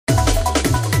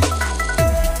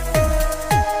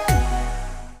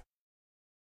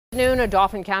noon, a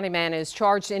Dauphin County man is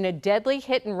charged in a deadly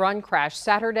hit-and-run crash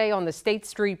Saturday on the State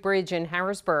Street Bridge in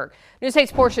Harrisburg. News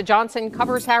 8's Portia Johnson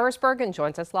covers Harrisburg and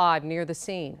joins us live near the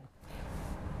scene.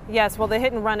 Yes, well, the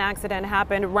hit-and-run accident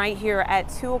happened right here at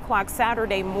 2 o'clock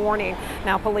Saturday morning.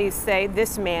 Now, police say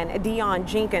this man, Dion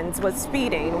Jenkins, was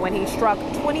speeding when he struck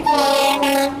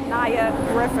 24-year-old Naya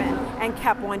Griffin and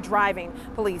kept on driving.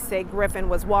 Police say Griffin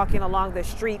was walking along the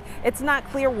street. It's not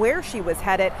clear where she was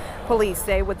headed. Police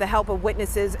say with the help of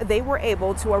witnesses, they were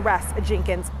able to arrest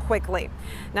Jenkins quickly.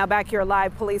 Now, back here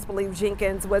live, police believe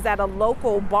Jenkins was at a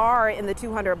local bar in the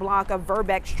 200 block of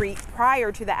Verbeck Street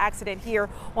prior to the accident here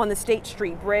on the State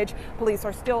Street Bridge. Police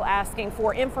are still asking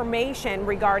for information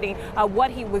regarding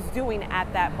what he was doing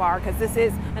at that bar, because this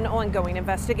is an ongoing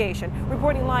investigation.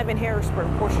 Reporting live in Harrisburg,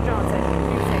 Portia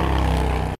Johnson.